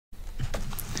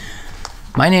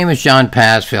My name is John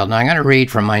Passfield, and I'm going to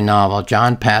read from my novel,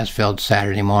 John Passfield's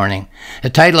Saturday Morning. The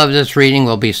title of this reading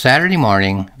will be Saturday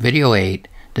Morning, Video 8,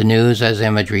 The News as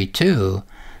Imagery 2,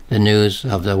 The News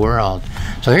of the World.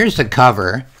 So here's the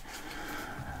cover.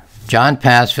 John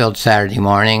Passfield, Saturday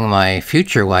Morning, my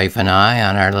future wife and I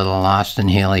on our little Austin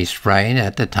Healey Sprite.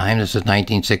 At the time, this is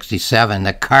 1967.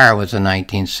 The car was a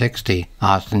 1960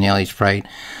 Austin Healey Sprite.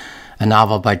 A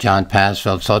novel by John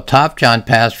Passfield. So top, John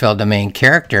Passfield, the main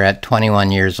character at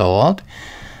 21 years old.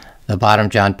 The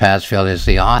bottom, John Passfield is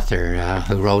the author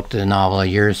who wrote the novel a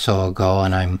year or so ago,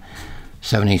 and I'm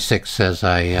 76 as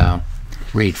I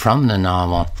read from the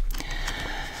novel.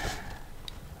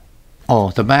 Oh,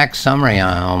 the back summary,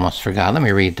 I almost forgot. Let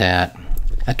me read that.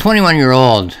 A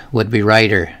 21-year-old would-be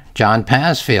writer, John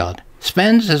Passfield,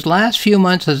 spends his last few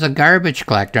months as a garbage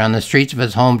collector on the streets of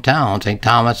his hometown, St.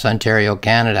 Thomas, Ontario,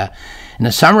 Canada, in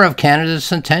the summer of Canada's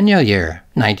centennial year,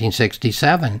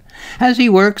 1967. As he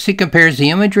works, he compares the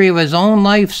imagery of his own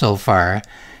life so far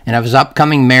and of his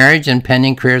upcoming marriage and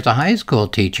pending career as a high school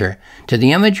teacher to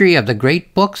the imagery of the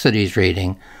great books that he's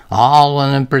reading, all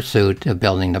in pursuit of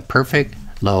building the perfect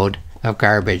load of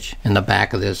garbage in the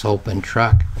back of this open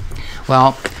truck.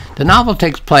 Well, the novel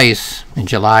takes place in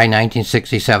July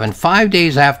 1967, 5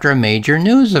 days after a major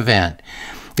news event,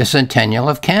 the centennial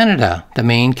of Canada, the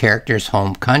main character's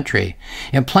home country.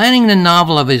 In planning the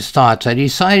novel of his thoughts, I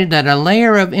decided that a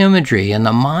layer of imagery in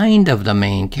the mind of the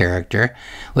main character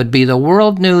would be the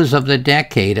world news of the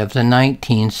decade of the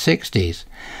 1960s.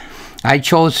 I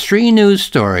chose 3 news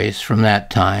stories from that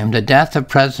time: the death of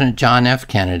President John F.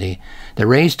 Kennedy, the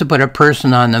race to put a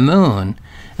person on the moon,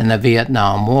 and the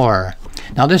Vietnam War.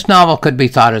 Now, this novel could be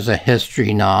thought as a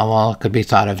history novel, could be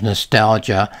thought of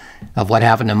nostalgia of what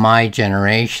happened to my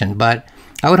generation, but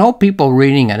I would hope people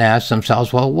reading it ask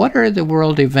themselves, well, what are the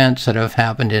world events that have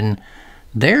happened in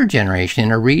their generation,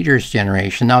 in a reader's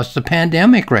generation? Now, it's the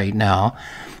pandemic right now.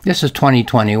 This is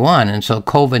 2021, and so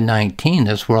COVID-19,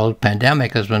 this world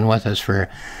pandemic, has been with us for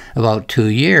about 2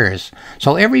 years.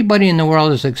 So everybody in the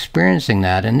world is experiencing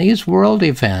that, and these world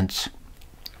events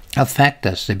affect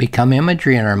us. They become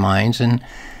imagery in our minds and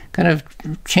kind of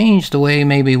change the way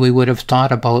maybe we would have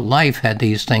thought about life had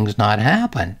these things not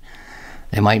happened.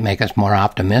 They might make us more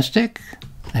optimistic.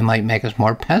 They might make us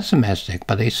more pessimistic,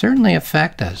 but they certainly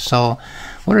affect us. So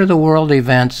what are the world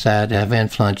events that have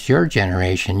influenced your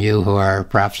generation, you who are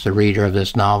perhaps the reader of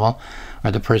this novel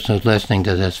or the person who's listening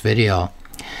to this video?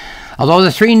 Although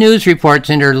the 3 news reports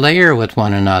interlayer with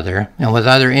one another and with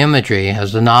other imagery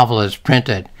as the novel is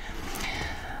printed,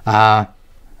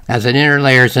 as it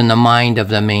interlayers in the mind of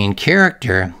the main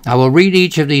character, I will read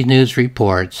each of these news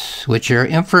reports, which are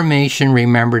information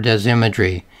remembered as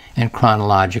imagery, in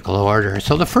chronological order.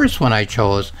 So the first one I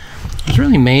chose was a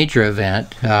really major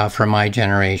event for my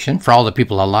generation, for all the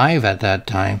people alive at that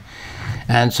time.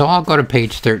 And so I'll go to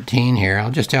page 13 here. I'll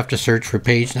just have to search for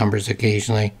page numbers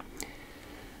occasionally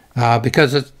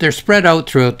because they're spread out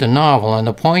throughout the novel. And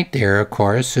the point there, of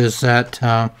course, is that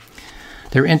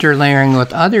they're interlayering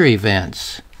with other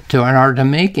events in order to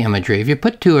make imagery. If you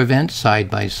put 2 events side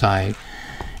by side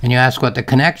and you ask what the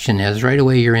connection is, right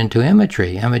away you're into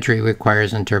imagery. Imagery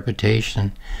requires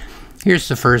interpretation. Here's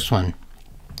the first one.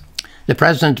 The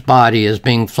president's body is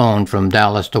being flown from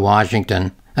Dallas to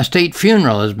Washington. A state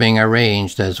funeral is being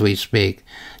arranged as we speak.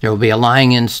 There will be a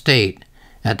lying in state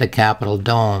at the Capitol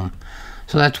Dome.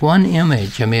 So that's one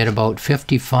image. I made about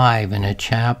 55 in a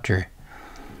chapter,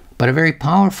 but a very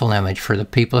powerful image for the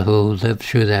people who lived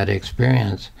through that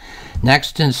experience.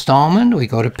 Next installment, we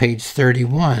go to page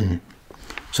 31.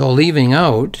 So leaving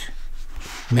out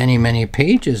many, many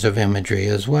pages of imagery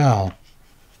as well,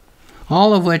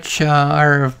 all of which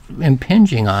are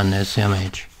impinging on this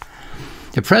image.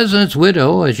 The president's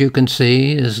widow, as you can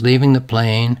see, is leaving the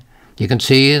plane. You can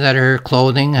see that her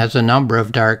clothing has a number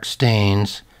of dark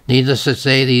stains. Needless to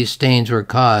say, these stains were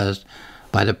caused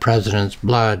by the president's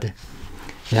blood.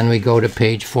 Then we go to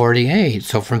page 48.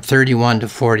 So from 31 to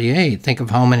 48, think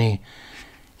of how many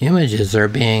images are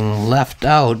being left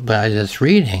out by this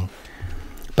reading,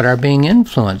 but are being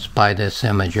influenced by this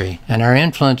imagery and are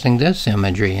influencing this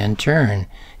imagery in turn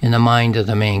in the mind of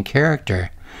the main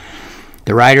character.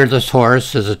 The riderless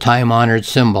horse is a time-honored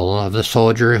symbol of the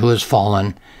soldier who has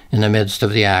fallen in the midst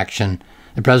of the action.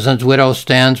 The president's widow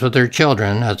stands with her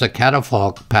children as a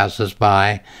catafalque passes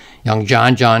by. Young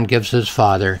John gives his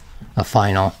father a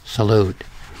final salute.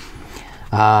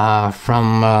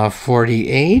 From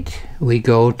 48, we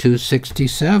go to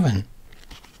 67.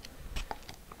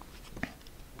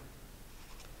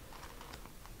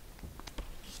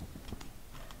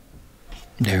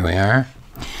 There we are.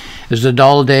 It was a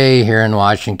dull day here in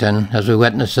Washington as we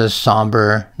witness this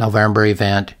somber November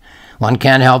event. One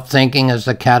can't help thinking as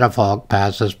the catafalque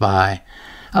passes by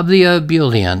of the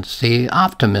ebullience, the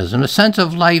optimism, a sense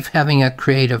of life having a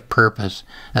creative purpose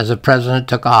as the president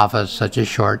took office such a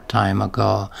short time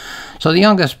ago. So the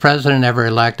youngest president ever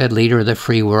elected, leader of the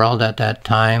free world at that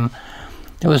time,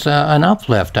 there was an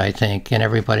uplift, I think, in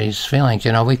everybody's feelings.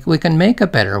 You know, we can make a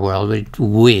better world.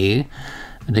 We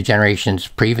the generations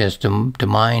previous to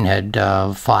mine, had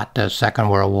fought the Second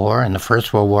World War and the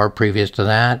First World War previous to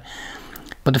that.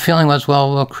 But the feeling was,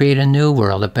 well, we'll create a new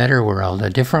world, a better world,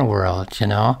 a different world, you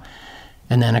know.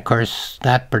 And then, of course,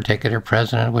 that particular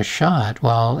president was shot.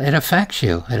 Well, it affects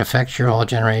you. It affects your whole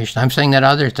generation. I'm saying that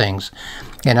other things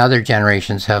in other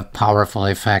generations have powerful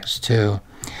effects, too.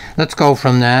 Let's go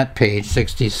from that page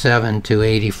 67 to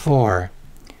 84.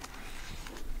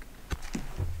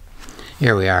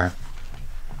 Here we are.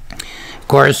 Of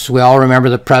course, we all remember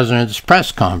the president's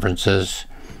press conferences.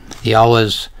 He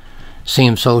always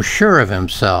seemed so sure of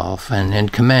himself and in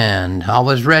command,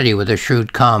 always ready with a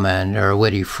shrewd comment or a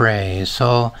witty phrase.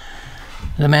 So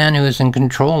the man who is in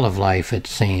control of life, it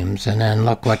seems. And then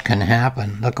look what can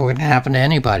happen. Look what can happen to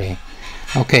anybody.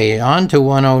 Okay, on to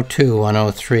 102,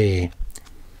 103.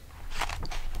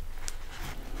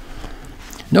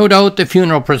 No doubt the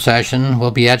funeral procession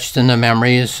will be etched in the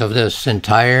memories of this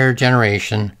entire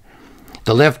generation.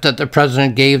 The lift that the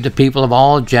president gave to people of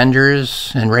all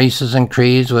genders and races and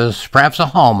creeds was perhaps a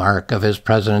hallmark of his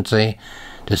presidency.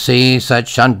 To see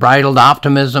such unbridled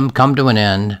optimism come to an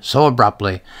end so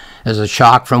abruptly is a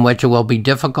shock from which it will be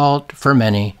difficult for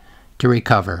many to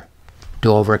recover, to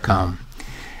overcome.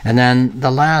 And then the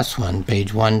last one,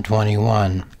 page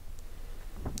 121.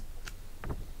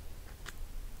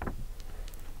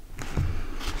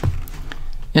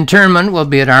 Interment will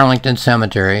be at Arlington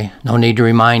Cemetery. No need to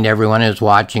remind everyone who's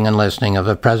watching and listening of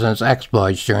the president's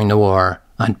exploits during the war.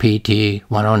 On PT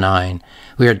 109,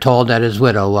 we are told that his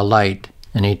widow will light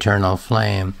an eternal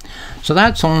flame. So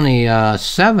that's only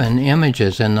 7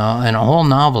 images in a whole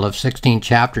novel of 16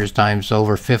 chapters times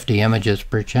over 50 images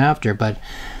per chapter. But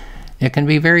it can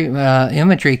be very,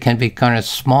 imagery can be kind of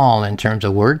small in terms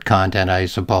of word content, I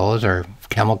suppose, or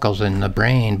chemicals in the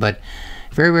brain, but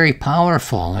very, very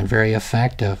powerful and very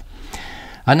effective.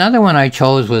 Another one I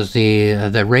chose was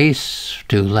the race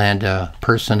to land a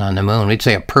person on the moon. We'd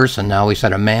say a person now. We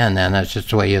said a man then. That's just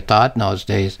the way you thought in those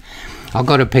days. I'll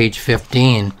go to page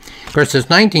 15. Of course, it's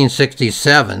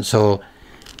 1967, so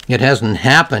it hasn't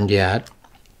happened yet.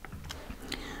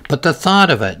 But the thought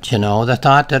of it, you know, the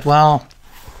thought that, well,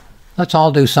 let's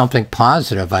all do something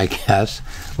positive, I guess,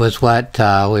 was what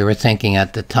we were thinking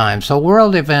at the time. So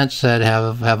world events that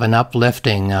have an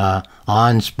uplifting,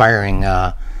 awe-inspiring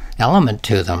element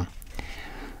to them.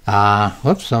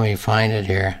 Whoops, let me find it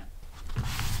here.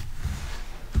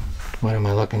 What am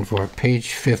I looking for?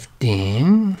 Page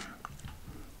 15.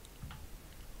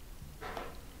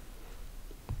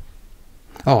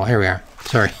 Oh, here we are.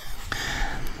 Sorry.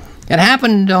 It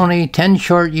happened only 10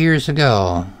 short years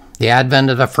ago. The advent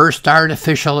of the first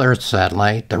artificial Earth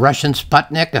satellite, the Russian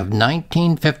Sputnik of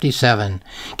 1957,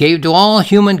 gave to all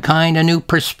humankind a new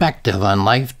perspective on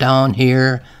life down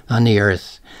here on the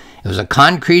Earth. It was a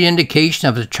concrete indication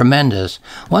of the tremendous,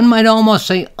 one might almost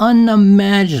say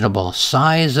unimaginable,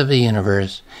 size of the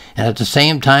universe, and at the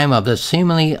same time of the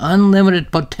seemingly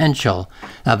unlimited potential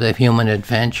of the human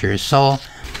adventure. So,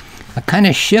 a kind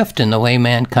of shift in the way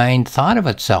mankind thought of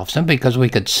itself, simply because we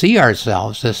could see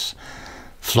ourselves, this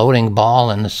floating ball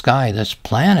in the sky, this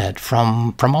planet,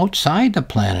 from outside the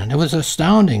planet. It was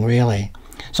astounding, really.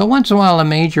 So once in a while, a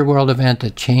major world event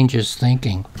that changes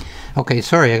thinking. Okay,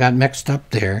 sorry, I got mixed up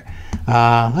there.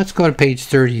 Let's go to page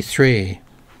 33.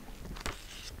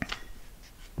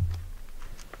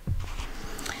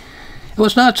 It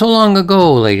was not so long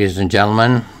ago, ladies and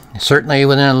gentlemen, certainly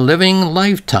within a living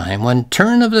lifetime, when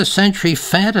turn-of-the-century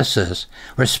fantasists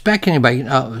were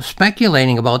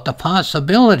speculating about the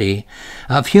possibility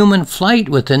of human flight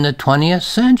within the 20th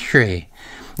century,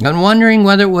 and wondering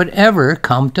whether it would ever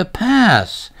come to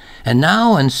pass. And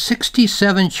now, in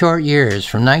 67 short years,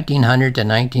 from 1900 to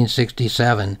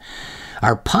 1967,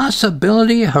 our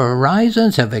possibility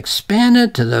horizons have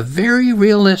expanded to the very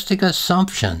realistic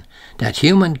assumption that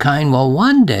humankind will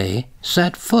one day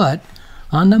set foot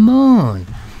on the moon.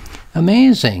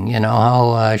 Amazing, you know,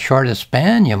 how short a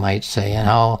span, you might say, and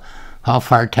how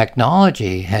far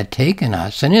technology had taken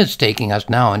us, and is taking us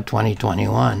now in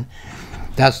 2021.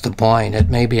 That's the point. It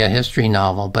may be a history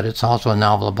novel, but it's also a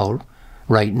novel about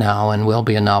right now, and will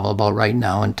be a novel about right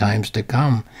now and times to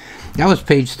come. That was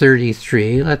page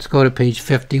 33. Let's go to page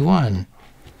 51.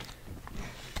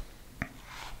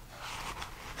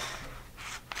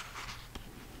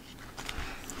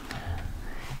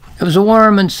 It was a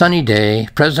warm and sunny day.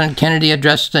 President Kennedy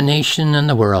addressed the nation and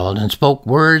the world and spoke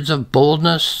words of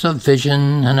boldness, of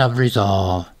vision, and of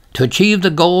resolve to achieve the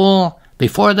goal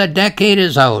before the decade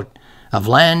is out of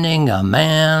landing a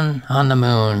man on the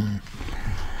moon.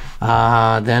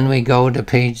 Then we go to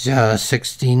page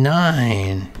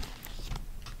 69.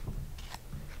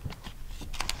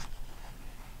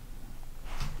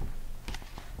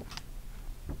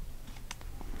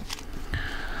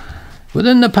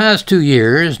 Within the past 2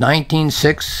 years,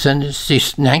 1966 and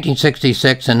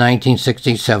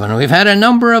 1967, we've had a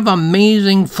number of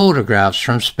amazing photographs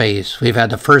from space. We've had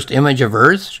the first image of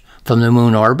Earth from the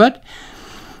moon orbit,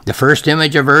 the first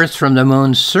image of Earth from the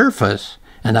moon's surface,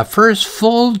 and the first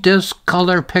full disk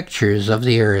color pictures of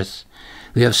the Earth.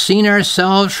 We have seen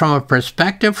ourselves from a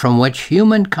perspective from which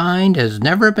humankind has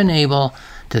never been able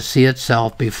to see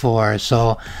itself before.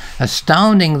 So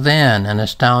astounding then and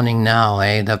astounding now,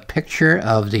 the picture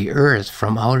of the Earth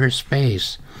from outer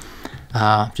space,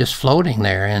 just floating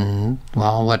there in,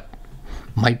 well, what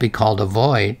might be called a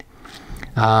void.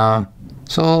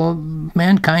 So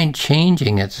mankind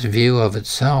changing its view of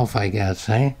itself, I guess,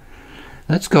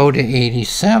 Let's go to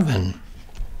 87.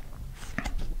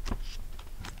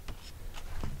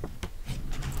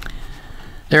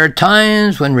 There are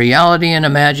times when reality and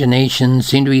imagination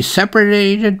seem to be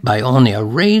separated by only a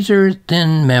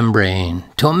razor-thin membrane.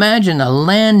 To imagine a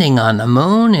landing on the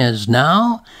moon is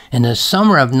now, in the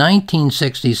summer of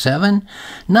 1967,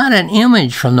 not an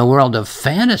image from the world of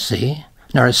fantasy,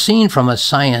 nor a scene from a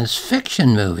science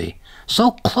fiction movie.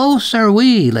 So close are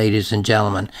we, ladies and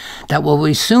gentlemen, that what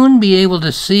we soon be able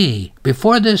to see,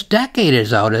 before this decade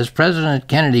is out, as President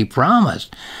Kennedy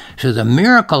promised, through the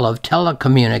miracle of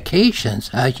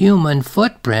telecommunications, a human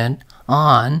footprint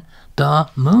on the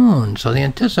moon. So the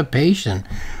anticipation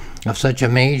of such a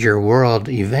major world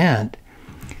event.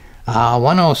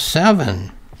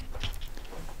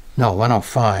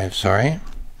 105, sorry.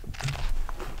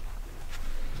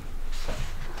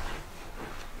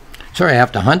 Sorry I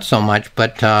have to hunt so much,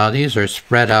 but these are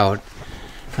spread out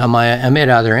amid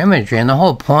other imagery. And the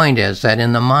whole point is that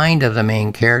in the mind of the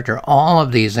main character, all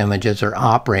of these images are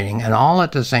operating, and all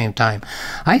at the same time.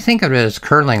 I think of it as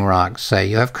curling rocks, say.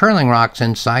 You have curling rocks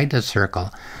inside the circle,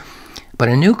 but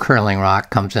a new curling rock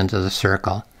comes into the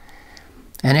circle,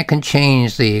 and it can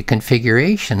change the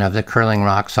configuration of the curling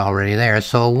rocks already there.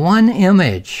 So one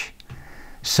image,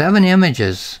 7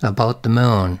 images about the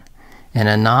moon, in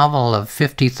a novel of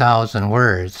 50,000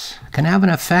 words can have an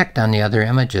effect on the other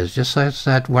images, just as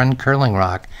that one curling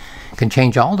rock can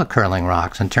change all the curling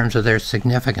rocks in terms of their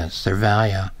significance, their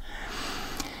value.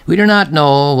 We do not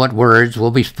know what words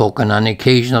will be spoken on the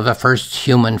occasion of the first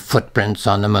human footprints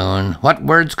on the moon. What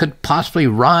words could possibly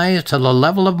rise to the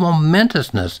level of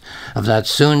momentousness of that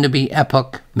soon-to-be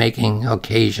epoch-making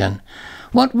occasion?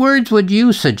 What words would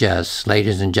you suggest,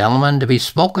 ladies and gentlemen, to be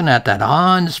spoken at that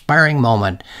awe-inspiring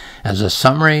moment as a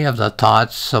summary of the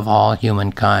thoughts of all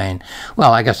humankind?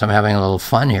 Well, I guess I'm having a little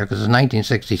fun here because it's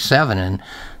 1967 and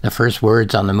the first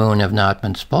words on the moon have not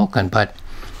been spoken. But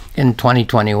in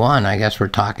 2021, I guess we're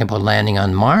talking about landing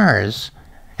on Mars,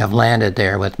 have landed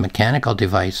there with mechanical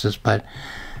devices. But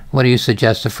what do you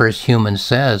suggest the first human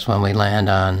says when we land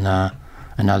on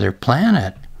another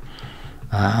planet?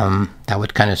 That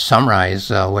would kind of summarize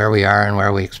where we are and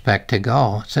where we expect to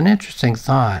go. It's an interesting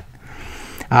thought.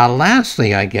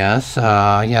 Lastly, I guess,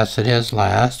 yes, it is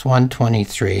last,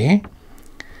 123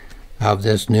 of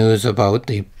this news about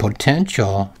the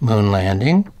potential moon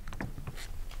landing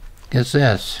is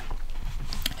this.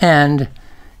 And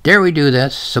dare we do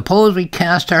this? Suppose we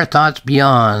cast our thoughts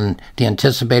beyond the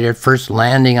anticipated first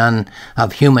landing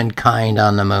of humankind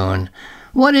on the moon.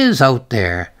 What is out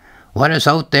there? What is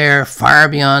out there far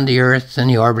beyond the Earth and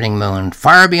the orbiting moon,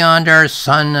 far beyond our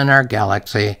sun and our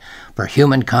galaxy, for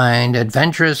humankind,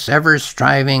 adventurous,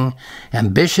 ever-striving,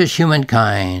 ambitious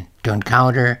humankind, to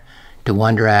encounter, to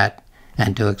wonder at,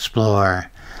 and to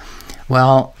explore?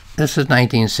 Well, this is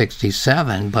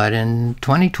 1967, but in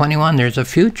 2021 there's a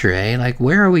future, Like,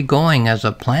 where are we going as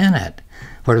a planet?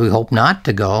 Where do we hope not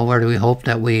to go? Where do we hope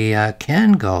that we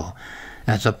can go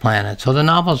as a planet? So the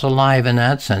novel's alive in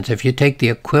that sense. If you take the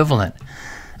equivalent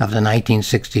of the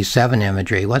 1967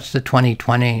 imagery, what's the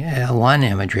 2021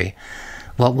 imagery?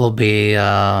 What will be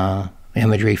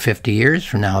imagery 50 years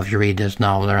from now if you read this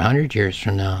novel, or 100 years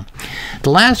from now?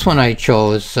 The last one I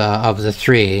chose of the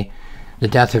 3, the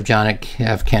death of John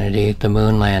F. Kennedy, the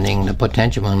moon landing, the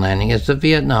potential moon landing, is the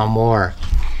Vietnam War.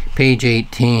 Page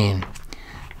 18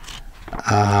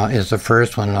 is the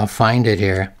first one, and I'll find it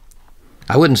here.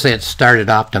 I wouldn't say it started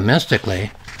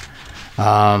optimistically,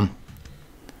 but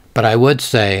I would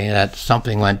say that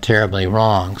something went terribly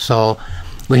wrong. So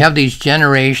we have these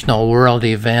generational world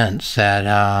events that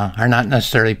are not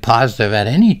necessarily positive at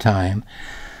any time,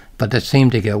 but that seem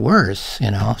to get worse, you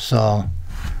know. So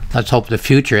let's hope the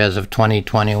future as of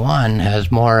 2021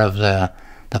 has more of the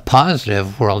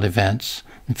positive world events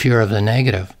and fewer of the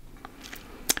negative.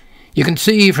 You can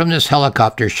see from this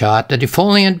helicopter shot the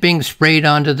defoliant being sprayed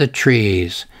onto the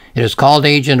trees. It is called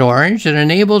Agent Orange. It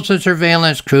enables the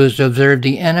surveillance crews to observe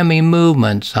the enemy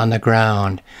movements on the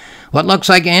ground. What looks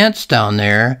like ants down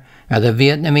there are the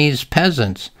Vietnamese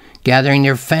peasants gathering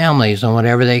their families and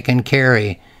whatever they can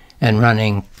carry and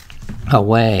running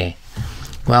away.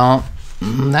 Well,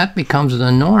 that becomes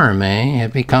the norm, eh?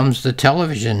 It becomes the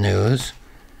television news.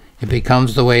 It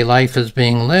becomes the way life is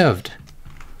being lived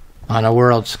on a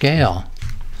world scale.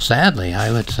 Sadly,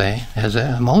 I would say, as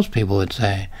most people would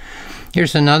say.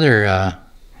 Here's another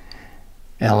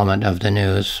element of the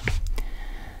news.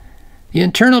 The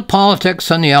internal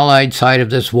politics on the Allied side of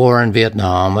this war in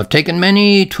Vietnam have taken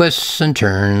many twists and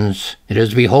turns. It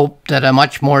is to be hoped that a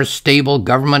much more stable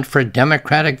government for a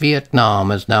democratic Vietnam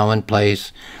is now in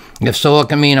place. If so, it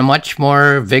can mean a much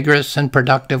more vigorous and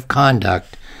productive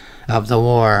conduct of the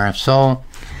war. So,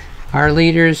 our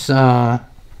leaders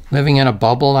living in a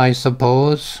bubble, I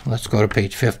suppose. Let's go to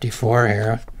page 54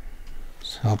 here.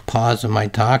 So I'll pause in my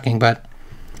talking, but,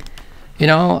 you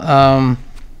know,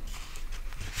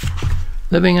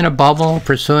 living in a bubble,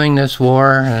 pursuing this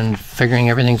war, and figuring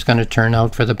everything's going to turn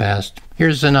out for the best.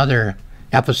 Here's another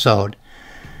episode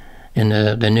in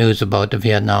the news about the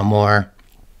Vietnam War.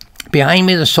 Behind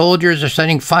me, the soldiers are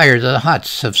setting fire to the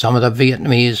huts of some of the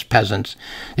Vietnamese peasants.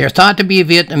 They are thought to be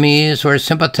Vietnamese who are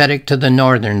sympathetic to the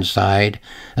northern side.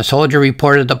 A soldier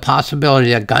reported the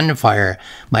possibility that gunfire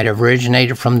might have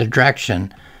originated from the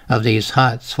direction of these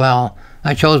huts. Well,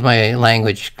 I chose my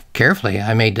language carefully.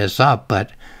 I made this up,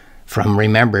 but from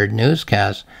remembered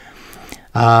newscasts.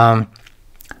 Thought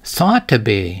to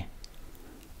be.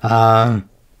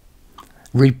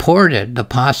 Reported the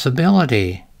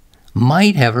possibility.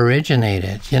 Might have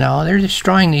originated. You know, they're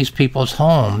destroying these people's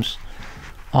homes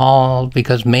all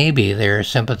because maybe they're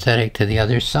sympathetic to the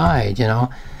other side, you know.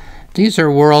 These are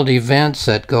world events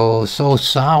that go so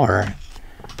sour.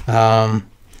 And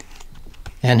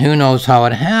who knows how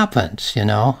it happens, you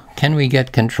know. Can we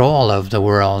get control of the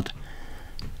world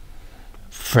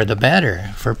for the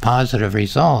better, for positive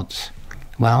results?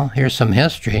 Well, here's some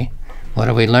history. What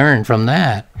do we learn from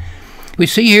that? We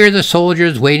see here the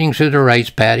soldiers wading through the rice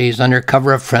paddies under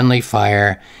cover of friendly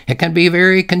fire. It can be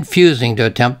very confusing to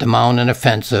attempt to mount an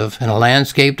offensive in a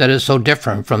landscape that is so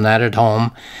different from that at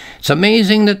home. It's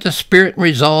amazing that the spirit and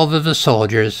resolve of the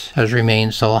soldiers has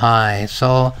remained so high.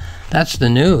 So that's the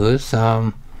news.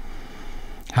 How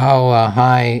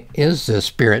high is the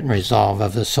spirit and resolve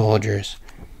of the soldiers?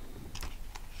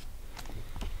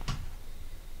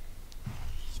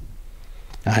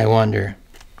 I wonder.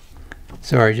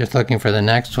 Sorry, just looking for the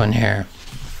next one here.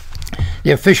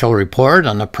 The official report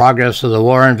on the progress of the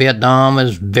war in Vietnam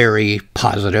is very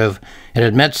positive. It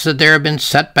admits that there have been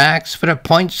setbacks, but it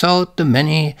points out the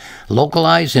many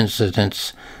localized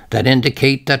incidents that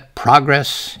indicate that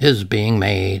progress is being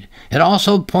made. It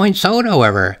also points out,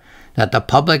 however, that the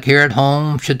public here at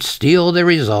home should steel their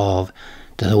resolve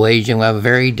to the waging of a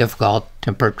very difficult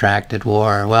and protracted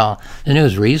war. Well, the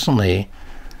news recently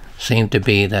seemed to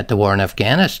be that the war in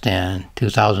Afghanistan,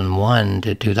 2001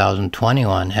 to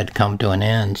 2021, had come to an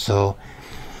end. So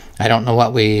I don't know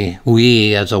what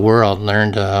we as a world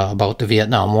learned about the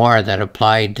Vietnam War that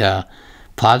applied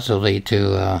positively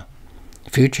to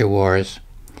future wars.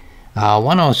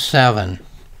 107.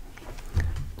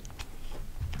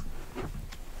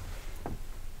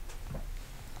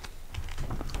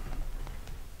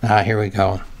 Here we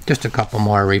go. Just a couple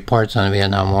more reports on the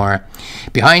Vietnam War.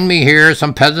 Behind me here,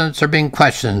 some peasants are being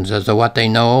questioned as to what they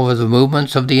know of the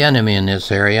movements of the enemy in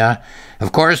this area.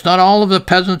 Of course, not all of the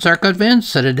peasants are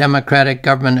convinced that a democratic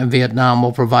government in Vietnam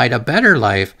will provide a better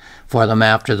life for them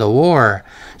after the war.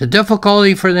 The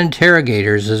difficulty for the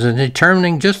interrogators is in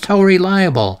determining just how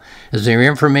reliable is the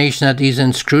information that these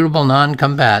inscrutable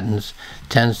non-combatants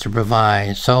tends to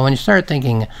provide. So when you start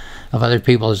thinking of other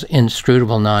people as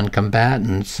inscrutable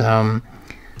non-combatants,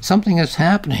 something is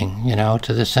happening, you know,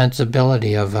 to the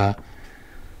sensibility of a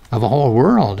whole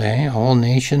world, a whole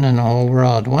nation and a whole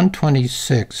world.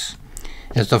 126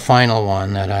 is the final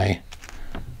one that I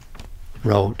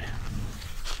wrote.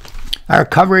 Our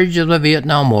coverage of the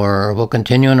Vietnam War will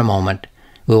continue in a moment.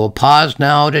 We will pause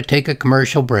now to take a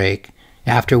commercial break,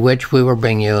 after which we will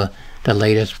bring you the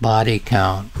latest body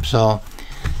count. So,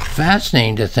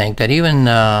 fascinating to think that even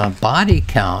body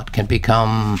count can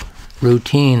become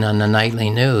routine on the nightly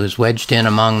news, wedged in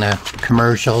among the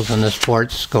commercials and the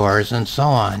sports scores and so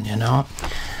on, you know.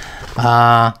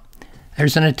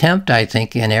 There's an attempt, I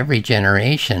think, in every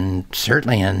generation,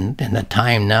 certainly in the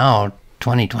time now,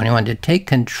 2021, to take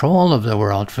control of the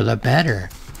world for the better.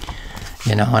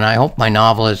 You know, and I hope my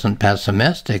novel isn't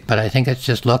pessimistic, but I think it's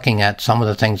just looking at some of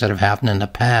the things that have happened in the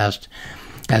past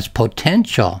as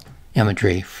potential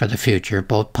imagery for the future,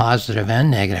 both positive and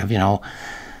negative. You know,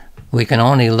 we can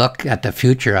only look at the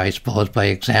future, I suppose, by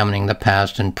examining the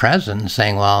past and present and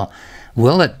saying, well,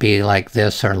 will it be like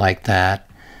this or like that?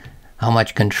 How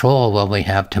much control will we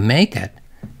have to make it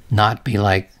not be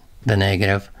like the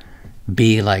negative,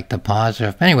 be like the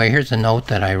positive? Anyway, here's a note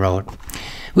that I wrote.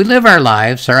 We live our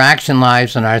lives, our action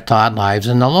lives and our thought lives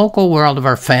in the local world of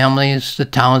our families, the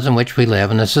towns in which we live,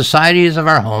 and the societies of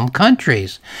our home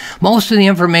countries. Most of the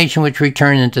information which we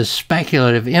turn into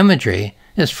speculative imagery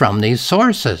is from these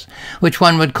sources, which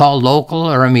one would call local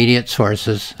or immediate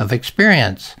sources of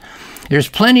experience. There's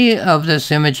plenty of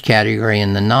this image category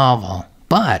in the novel,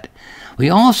 but we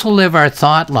also live our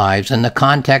thought lives in the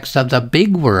context of the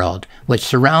big world which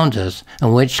surrounds us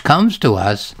and which comes to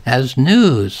us as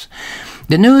news.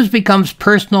 The news becomes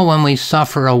personal when we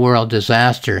suffer a world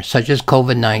disaster, such as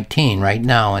COVID-19 right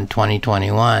now in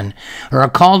 2021, or are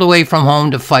called away from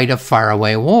home to fight a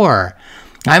faraway war.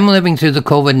 I'm living through the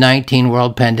COVID-19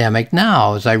 world pandemic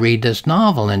now as I read this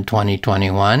novel in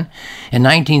 2021. In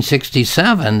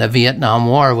 1967, the Vietnam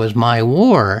War was my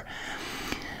war.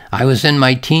 I was in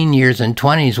my teen years and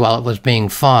 20s while it was being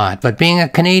fought, but being a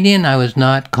Canadian, I was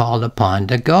not called upon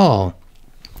to go.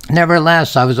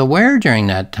 Nevertheless, I was aware during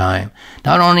that time,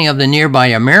 not only of the nearby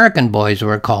American boys who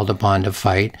were called upon to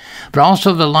fight, but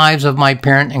also of the lives of my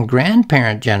parent and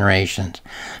grandparent generations,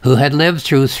 who had lived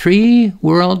through 3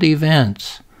 world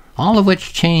events, all of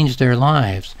which changed their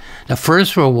lives. The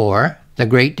First World War, the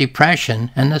Great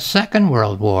Depression, and the Second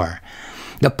World War.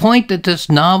 The point that this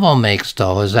novel makes,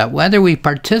 though, is that whether we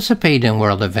participate in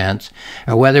world events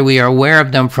or whether we are aware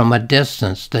of them from a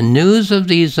distance, the news of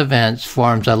these events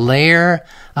forms a layer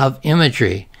of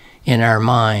imagery in our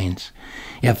minds.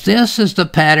 If this is the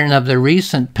pattern of the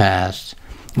recent past,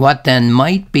 what then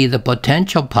might be the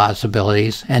potential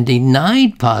possibilities and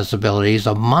denied possibilities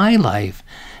of my life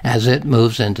as it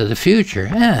moves into the future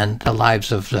and the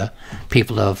lives of the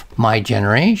people of my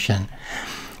generation?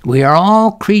 We are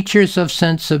all creatures of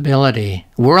sensibility.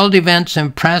 World events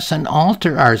impress and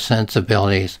alter our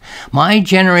sensibilities. My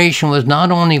generation was not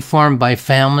only formed by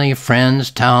family, friends,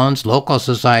 towns, local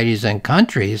societies, and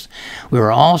countries, we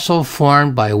were also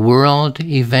formed by world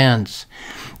events.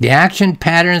 The action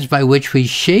patterns by which we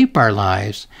shape our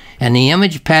lives and the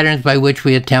image patterns by which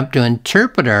we attempt to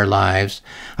interpret our lives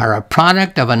are a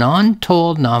product of an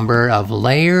untold number of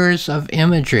layers of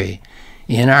imagery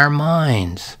in our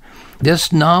minds.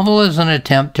 This novel is an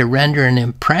attempt to render an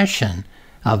impression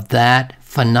of that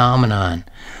phenomenon,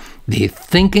 the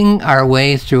thinking our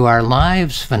way through our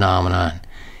lives phenomenon,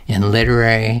 in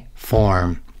literary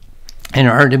form. In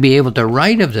order to be able to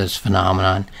write of this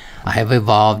phenomenon, I have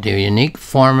evolved a unique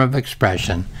form of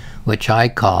expression, which I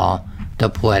call the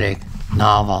poetic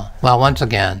novel. Well, once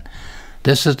again,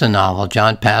 this is the novel,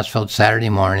 John Passfield, Saturday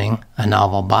Morning, a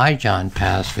novel by John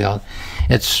Passfield.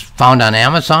 It's found on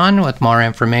Amazon. With more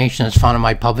information, it's found on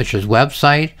my publisher's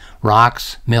website,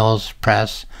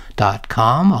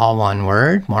 roxmillspress.com, all one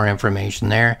word, more information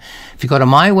there. If you go to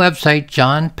my website,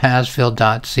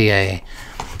 johnpassfield.ca,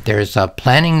 there's a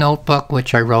planning notebook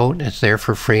which I wrote. It's there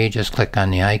for free. Just click on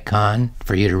the icon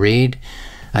for you to read.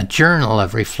 A journal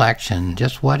of reflection.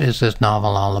 Just what is this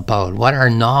novel all about? What are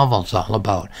novels all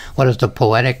about? What is the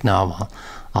poetic novel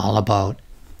all about?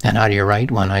 And how do you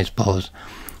write one, I suppose?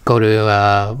 Go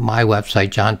to my website,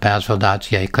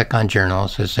 johnpassfield.ca, click on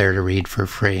journals. It's there to read for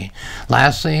free.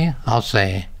 Lastly, I'll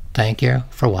say thank you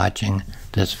for watching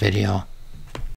this video.